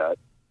back yet.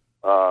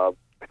 I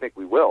think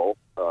we will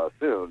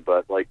soon,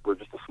 but like we're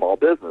just a small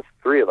business,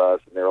 three of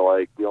us, and they're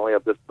like, we only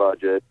have this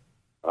budget.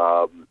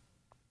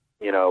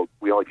 We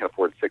only can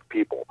afford 6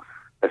 people."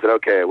 I said,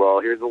 "Okay,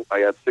 well,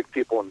 I have 6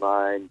 people in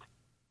mind.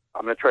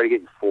 I'm going to try to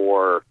get you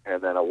 4,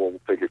 and then we'll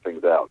figure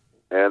things out."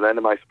 And then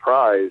to my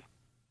surprise,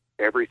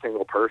 every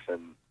single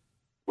person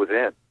was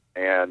in.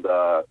 And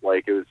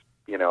it was,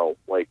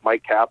 like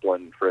Mike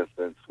Kaplan, for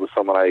instance, was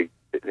someone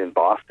in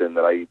Boston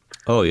that I,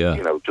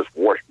 just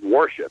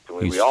worshipped.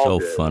 And He's we all so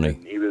did. funny.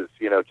 And he was,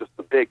 just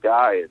the big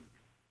guy. And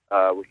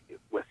as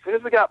soon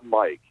as we got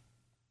Mike,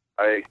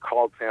 I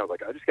called Sam. I was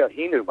like,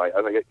 he knew Mike.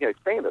 I was like, he's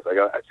famous. I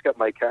just got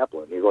Mike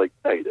Kaplan. He's like,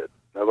 "No, you did."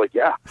 And I was like,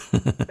 "Yeah."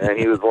 And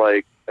he was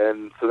like,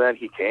 and so then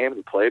he came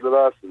and played with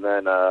us. And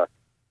then,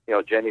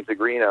 Jenny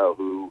Zagrino,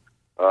 who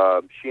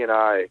she and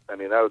I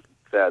mean, that was the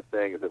sad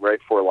thing, is that right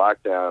before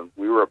lockdown,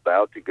 we were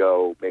about to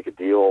go make a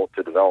deal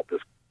to develop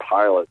this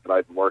pilot that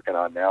I've been working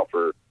on now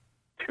for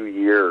 2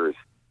 years.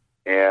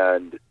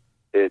 And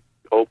it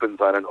opens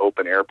on an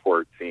open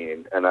airport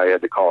scene. And I had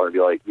to call her and be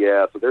like,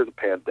 "Yeah, so there's a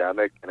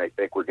pandemic, and I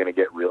think we're going to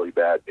get really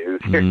bad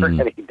news here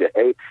any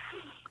day."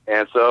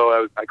 And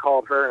so I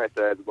called her and I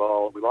said,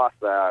 "Well, we lost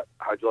that.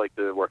 How'd you like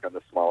to work on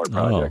this smaller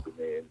project with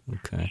me?" And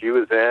okay. She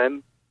was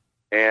in.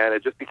 And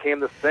it just became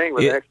this thing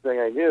where the next thing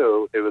I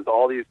knew, it was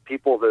all these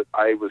people that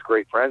I was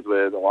great friends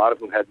with, a lot of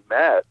them hadn't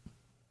met,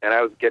 and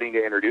I was getting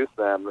to introduce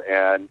them,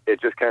 and it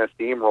just kind of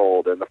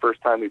steamrolled. And the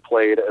first time we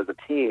played as a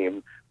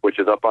team, which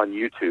is up on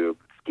YouTube,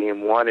 it's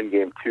game 1 and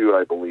game 2,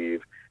 I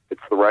believe,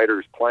 it's the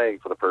writers playing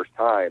for the first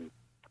time.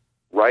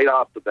 Right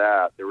off the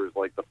bat, there was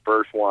like the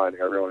first one,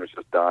 everyone was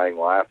just dying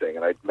laughing,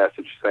 and I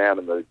messaged Sam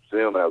in the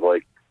Zoom, and I was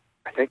like,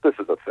 "I think this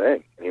is a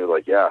thing." And he was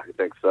like, "Yeah, I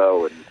think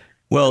so." And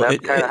well,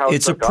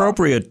 it's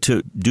appropriate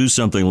to do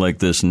something like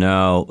this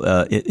now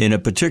in a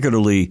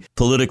particularly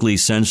politically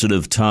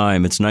sensitive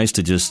time. It's nice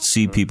to just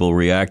see people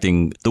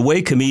reacting. The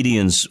way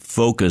comedians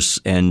focus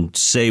and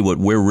say what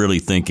we're really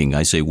thinking,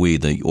 I say we,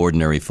 the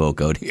ordinary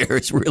folk out here,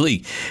 is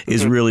really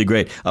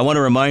great. I want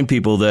to remind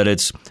people that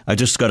I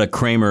just got a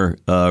Kramer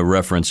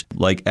reference,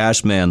 like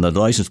Assman, the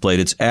license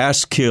plate. It's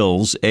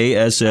AssKills,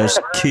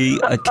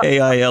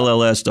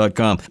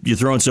 ASSKILLS.com. You're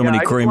throwing so many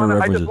Kramer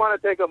references. I just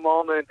want to take a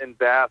moment and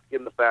bask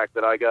in the fact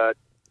that I got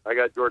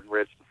Jordan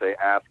Rich to say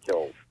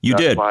AssKills. You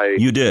did. Yeah,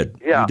 you did.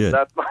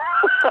 That's my.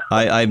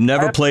 I've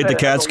never played the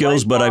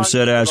Catskills, but I've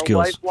said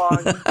AssKills.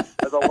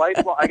 As a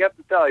lifelong, I have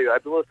to tell you,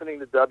 I've been listening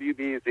to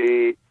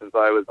WBZ since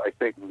I was, I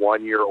think,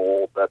 1 year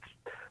old.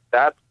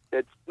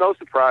 It's no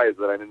surprise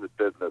that I'm in this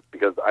business,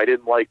 because I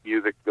didn't like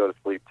music to go to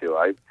sleep to.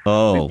 I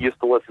used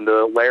to listen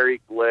to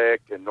Larry Glick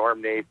and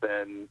Norm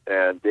Nathan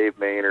and Dave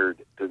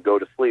Maynard to go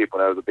to sleep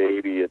when I was a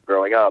baby and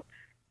growing up.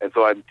 And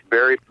so I'm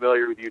very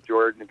familiar with you,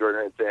 Jordan, and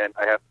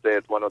I have to say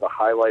it's one of the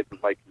highlights of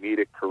my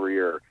comedic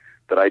career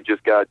that I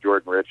just got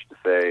Jordan Rich to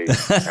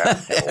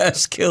say.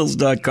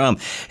 Skills.com.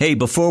 Hey,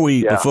 before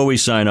we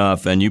sign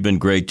off, and you've been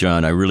great,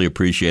 John, I really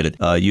appreciate it.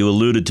 You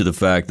alluded to the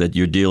fact that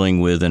you're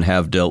dealing with and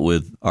have dealt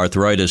with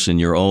arthritis in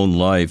your own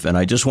life, and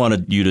I just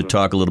wanted you to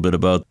talk a little bit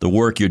about the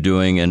work you're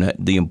doing and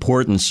the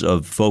importance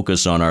of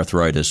focus on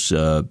arthritis,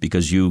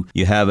 because you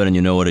have it and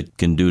you know what it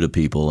can do to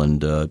people,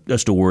 and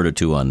just a word or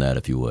two on that,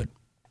 if you would.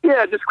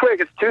 Yeah, just quick.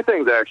 It's two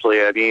things,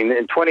 actually. I mean,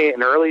 in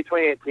early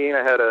 2018,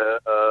 I had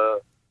a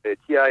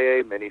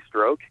TIA mini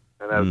stroke,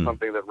 and that was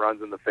something that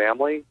runs in the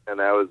family, and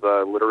that was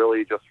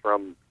literally just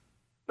from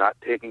not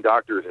taking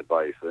doctor's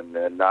advice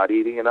and not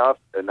eating enough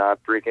and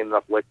not drinking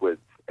enough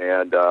liquids.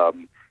 And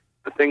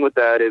the thing with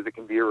that is it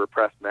can be a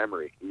repressed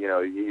memory. You know,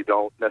 you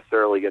don't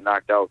necessarily get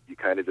knocked out. You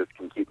kind of just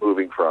can keep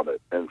moving from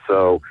it. And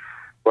so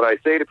what I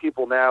say to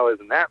people now is,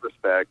 in that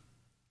respect,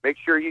 make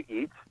sure you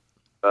eat,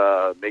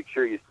 make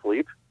sure you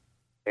sleep,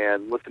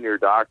 and listen to your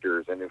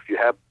doctors. And if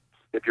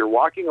you're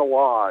walking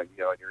along,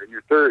 you know, and you're in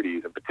your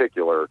 30s in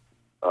particular,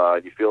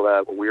 you feel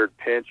that weird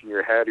pinch in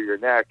your head or your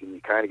neck, and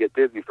you kind of get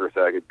dizzy for a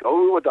second,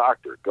 go to a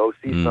doctor, go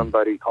see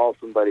somebody, call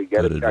somebody,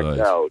 get it checked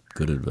out.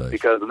 Good advice.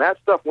 Because when that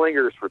stuff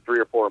lingers for 3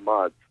 or 4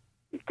 months,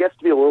 it gets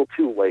to be a little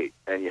too late,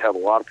 and you have a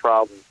lot of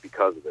problems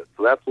because of it.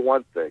 So that's the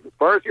one thing. As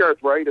far as the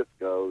arthritis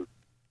goes,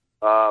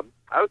 I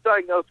was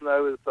diagnosed when I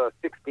was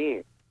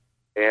 16,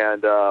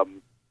 and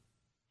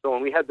so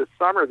when we had this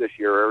summer this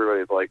year,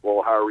 everybody's like,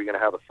 well, how are we going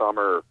to have a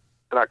summer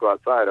to not go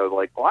outside? I was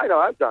like, well, I know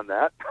I've done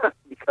that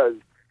because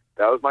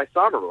that was my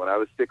summer when I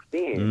was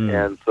 16.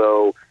 And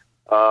so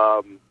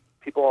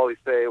people always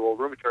say, well,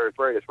 rheumatoid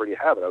arthritis, where do you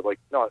have it? I was like,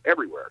 no,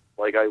 everywhere.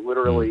 Like, I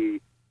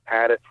literally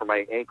had it from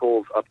my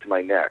ankles up to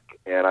my neck.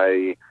 And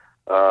I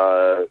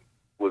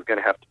was going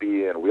to have to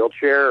be in a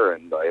wheelchair,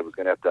 and I was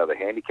going to have a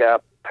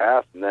handicap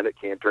pass. And then it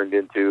turned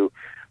into,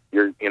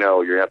 you're going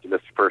to have to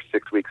miss the first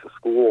 6 weeks of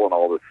school and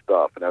all this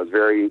stuff. And I was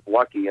very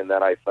lucky in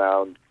that I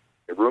found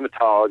a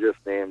rheumatologist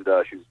named,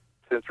 she's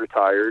since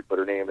retired, but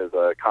her name is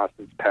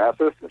Constance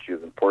Passis, and she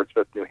was in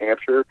Portsmouth, New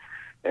Hampshire,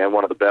 and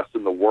one of the best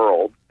in the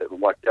world. It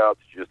lucked out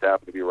that she just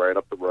happened to be right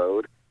up the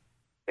road.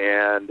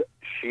 And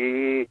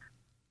she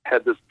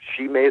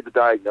made the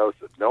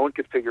diagnosis. No one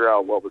could figure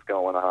out what was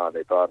going on.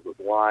 They thought it was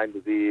Lyme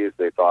disease.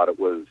 They thought it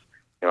was,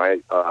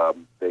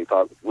 they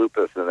thought it was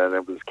lupus, and then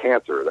it was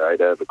cancer. I had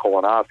the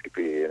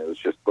colonoscopy, and it was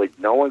just like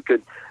no one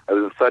could. I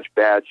was in such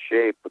bad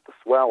shape with the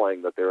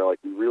swelling that they were like,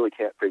 we really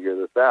can't figure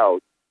this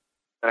out.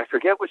 And I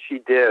forget what she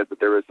did, but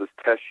there was this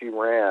test she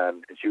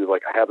ran, and she was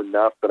like, I have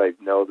enough that I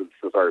know that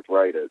this is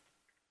arthritis.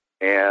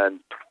 And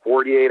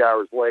 48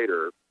 hours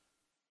later,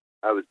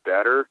 I was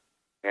better,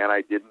 and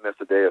I didn't miss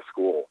a day of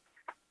school.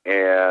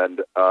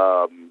 And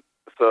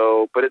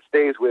but it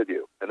stays with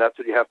you. And that's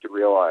what you have to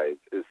realize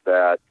is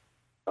that,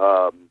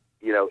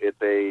 it's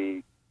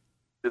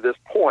to this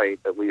point,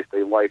 at least,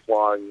 a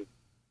lifelong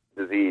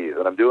disease.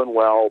 And I'm doing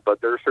well,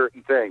 but there are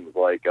certain things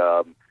like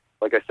I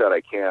said,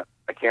 I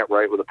can't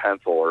write with a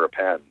pencil or a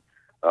pen.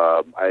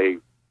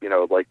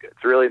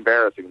 It's really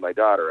embarrassing with my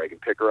daughter. I can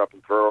pick her up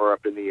and throw her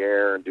up in the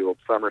air and do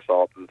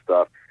somersaults and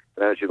stuff.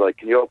 And then she's like,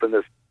 can you open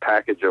this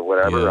package of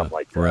whatever? Yeah, I'm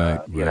like, right.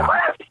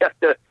 I have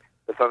to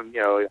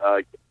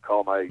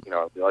call my,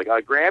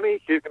 Grammy,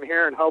 she can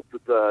hear and help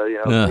with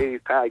the, ladies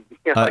pack.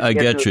 I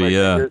get you.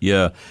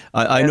 Yeah.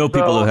 I know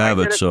people who have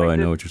it, so I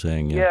know what you're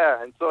saying.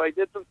 Yeah. And so I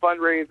did some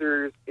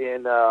fundraisers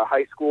in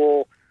high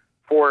school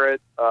for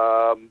it,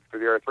 for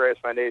the Arthritis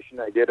Foundation.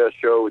 I did a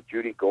show with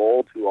Judy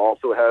Gold, who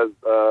also has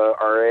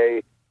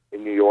RA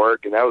in New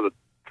York, and that was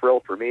a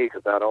thrill for me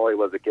because not only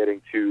was it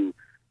getting to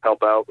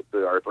help out with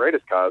the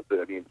arthritis cause, but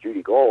I mean,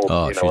 Judy Gold,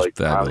 she's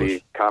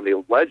fabulous. comedy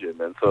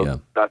legend, and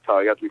so that's how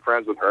I got to be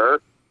friends with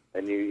her.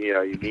 And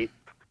you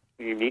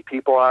meet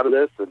people out of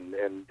this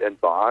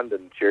and bond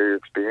and share your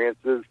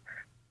experiences.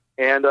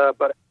 And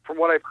but from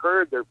what I've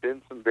heard, there have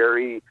been some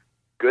very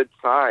good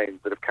signs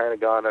that have kind of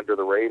gone under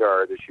the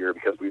radar this year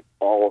because we've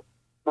all,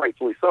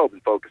 rightfully so,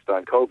 been focused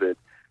on COVID.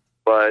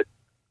 But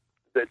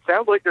it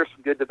sounds like there's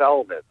some good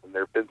developments and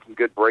there have been some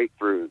good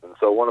breakthroughs. And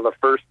so one of the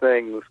first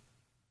things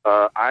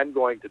I'm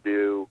going to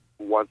do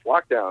once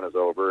lockdown is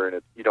over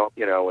and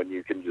and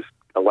you can just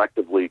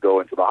electively go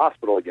into the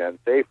hospital again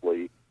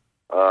safely,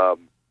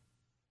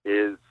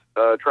 is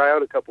try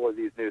out a couple of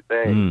these new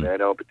things. I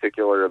know in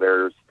particular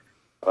there's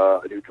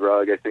a new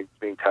drug I think is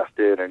being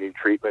tested, a new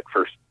treatment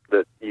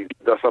that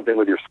does something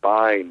with your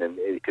spine and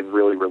it can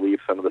really relieve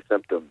some of the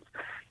symptoms.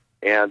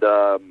 And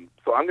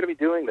so I'm going to be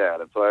doing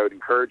that. And so I would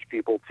encourage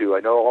people to,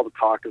 I know all the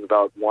talk is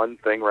about one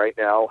thing right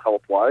now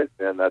health-wise,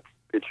 and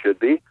it should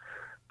be.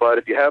 But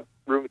if you have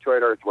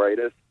rheumatoid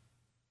arthritis,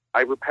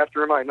 I have to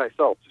remind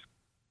myself, just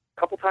a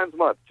couple times a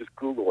month, just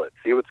Google it,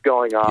 see what's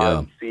going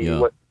on, see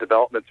what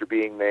developments are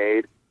being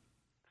made,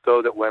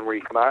 so that when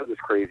we come out of this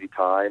crazy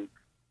time,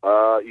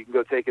 you can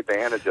go take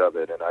advantage of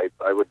it. And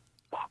I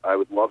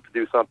would love to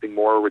do something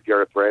more with the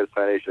Arthritis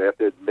Foundation. I have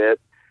to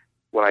admit,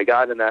 when I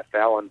got in that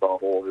Fallon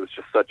bubble, it was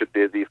just such a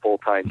busy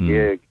full-time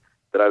gig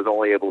that I was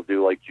only able to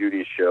do like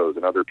Judy's shows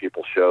and other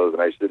people's shows,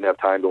 and I just didn't have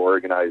time to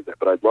organize it.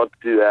 But I'd love to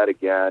do that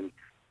again.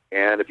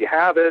 And if you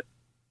have it,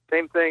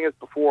 Same thing as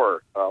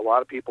before. A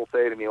lot of people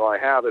say to me, well, I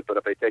have it, but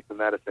if I take the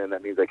medicine,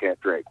 that means I can't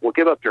drink. Well,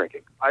 give up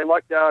drinking. I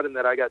lucked out in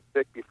that I got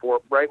sick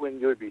before, right when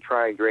you would be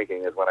trying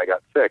drinking is when I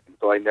got sick, and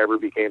so I never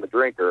became a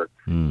drinker.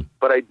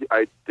 But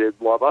I did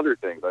love other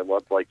things. I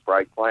loved like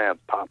fried clams,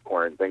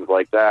 popcorn, things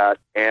like that.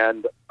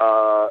 And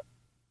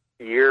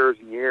years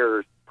and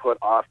years put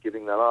off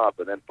giving them up.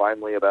 And then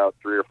finally about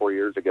 3 or 4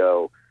 years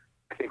ago,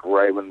 I think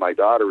right when my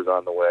daughter was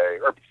on the way,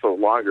 or so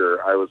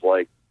longer, I was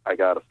like, I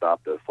got to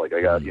stop this. Like,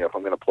 I got, if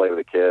I'm going to play with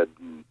a kid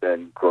and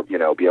then,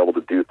 be able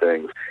to do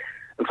things.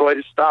 And so I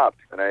just stopped,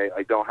 and I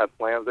don't have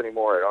plans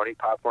anymore. I don't eat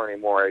popcorn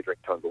anymore. I drink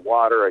tons of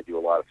water. I do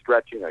a lot of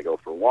stretching. I go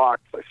for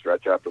walks. I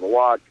stretch after the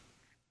walk.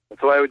 And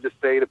so I would just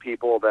say to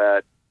people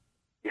that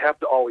you have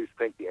to always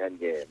think the end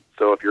game.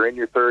 So if you're in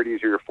your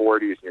 30s or your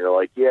 40s and you're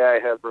like, yeah, I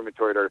have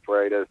rheumatoid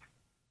arthritis,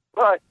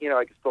 but,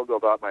 I can still go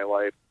about my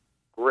life,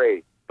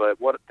 great. But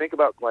think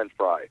about Glenn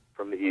Frey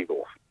from the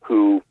Eagles,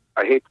 who,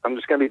 I'm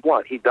just going to be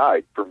blunt, he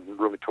died from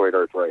rheumatoid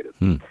arthritis.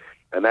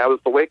 And that was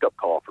the wake-up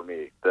call for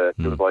me, that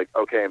it was like,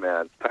 okay,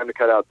 man, it's time to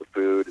cut out the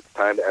food. It's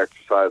time to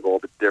exercise a little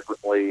bit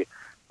differently.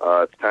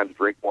 It's time to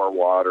drink more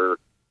water,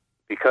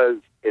 because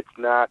it's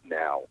not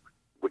now.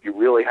 What you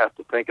really have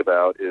to think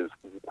about is,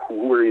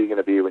 who are you going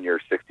to be when you're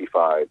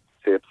 65,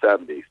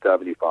 70,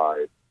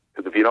 75?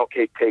 Because if you don't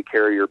take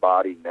care of your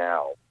body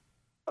now,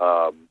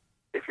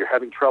 if you're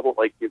having trouble,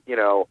 like, if you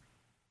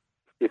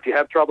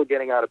have trouble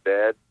getting out of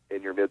bed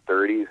in your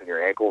mid-30s and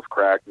your ankles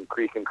crack and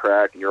creak and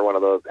crack, and you're one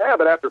of those,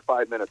 but after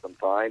 5 minutes I'm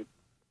fine,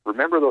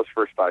 remember those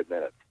first 5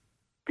 minutes.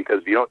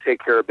 Because if you don't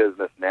take care of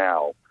business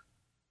now,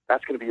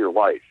 that's going to be your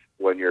life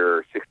when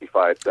you're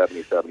 65,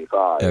 70,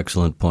 75.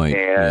 Excellent point.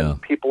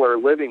 And people are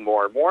living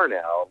more and more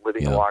now,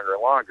 living longer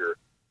and longer.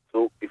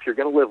 So if you're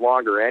going to live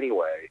longer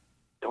anyway,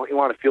 don't you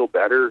want to feel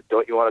better?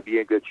 Don't you want to be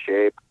in good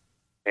shape?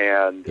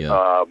 And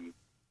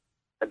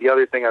and the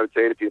other thing I would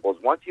say to people is,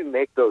 once you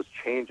make those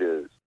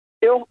changes,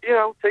 it'll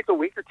take a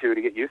week or two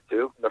to get used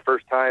to. The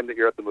first time that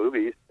you're at the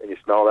movies and you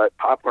smell that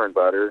popcorn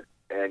butter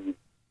and you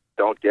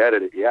don't get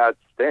it, it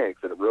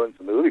stinks and it ruins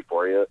the movie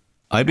for you.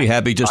 I'd be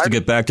happy just to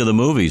get back to the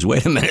movies.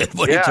 Wait a minute.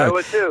 I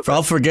would too.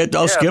 I'll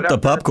skip the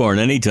popcorn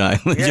anytime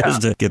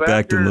just to get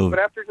back to the movie. But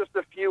after just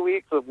a few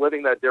weeks of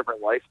living that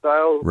different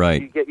lifestyle,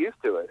 you get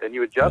used to it and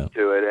you adjust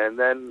to it. And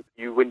then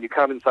when you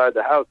come inside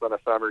the house on a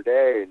summer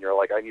day and you're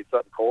like, I need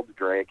something cold to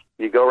drink,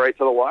 you go right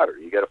to the water.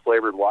 You get a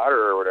flavored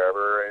water or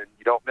whatever, and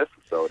you don't miss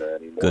the soda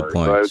anymore. Good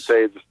point. So I would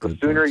say just the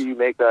sooner you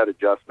make that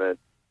adjustment,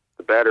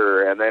 the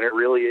better. And then it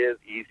really is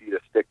easy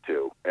to stick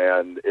to.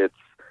 And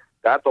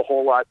that's a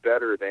whole lot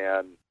better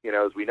than,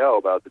 as we know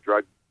about the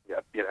drug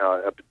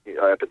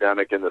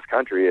epidemic in this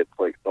country. It's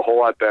like a whole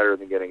lot better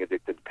than getting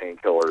addicted to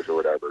painkillers or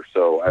whatever.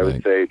 So I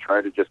would say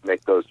try to just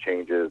make those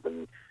changes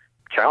and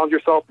challenge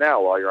yourself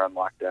now while you're on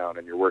lockdown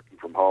and you're working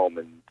from home,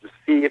 and just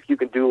see if you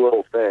can do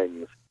little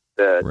things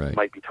that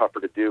might be tougher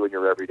to do in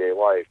your everyday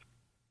life.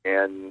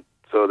 And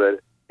so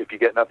that if you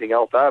get nothing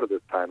else out of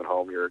this time at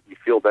home, you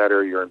feel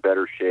better, you're in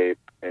better shape,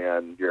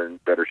 and you're in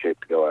better shape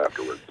to go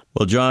afterwards.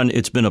 Well, John,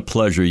 it's been a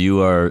pleasure.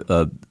 You are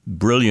a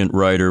brilliant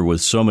writer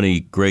with so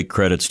many great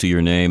credits to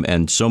your name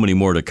and so many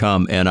more to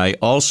come. And I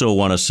also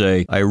want to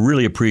say I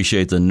really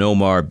appreciate the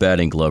Nomar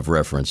batting glove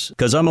reference,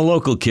 because I'm a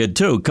local kid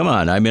too. Come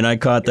on. I mean, I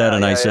caught that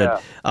I said,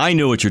 I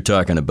knew what you're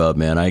talking about,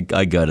 man.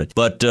 I got it.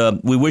 But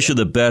we wish you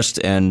the best,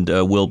 and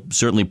we'll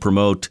certainly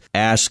promote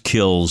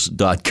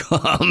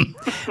AssKills.com,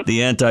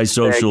 the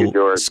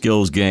antisocial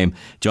skills game.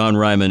 John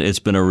Ryman, it's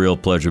been a real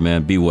pleasure,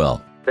 man. Be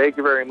well. Thank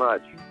you very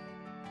much.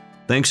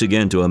 Thanks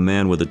again to a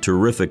man with a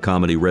terrific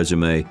comedy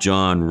resume,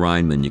 John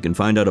Rhineman. You can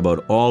find out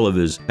about all of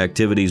his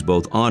activities,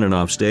 both on and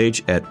off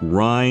stage, at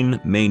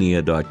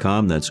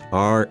RhineMania.com. That's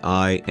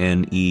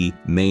RINE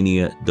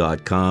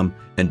Mania.com.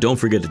 And don't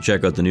forget to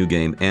check out the new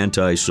game,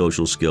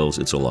 Antisocial Skills.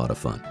 It's a lot of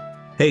fun.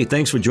 Hey,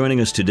 thanks for joining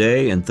us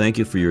today, and thank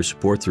you for your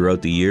support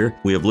throughout the year.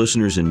 We have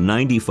listeners in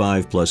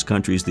 95-plus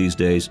countries these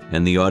days,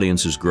 and the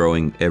audience is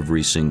growing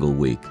every single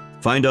week.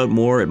 Find out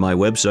more at my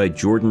website,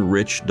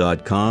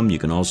 jordanrich.com. You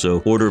can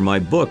also order my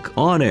book,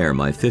 On Air,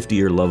 My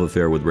 50-Year Love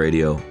Affair with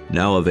Radio,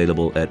 now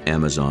available at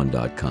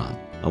amazon.com.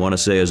 I want to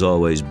say, as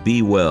always,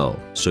 be well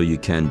so you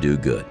can do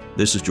good.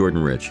 This is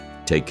Jordan Rich.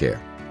 Take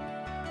care.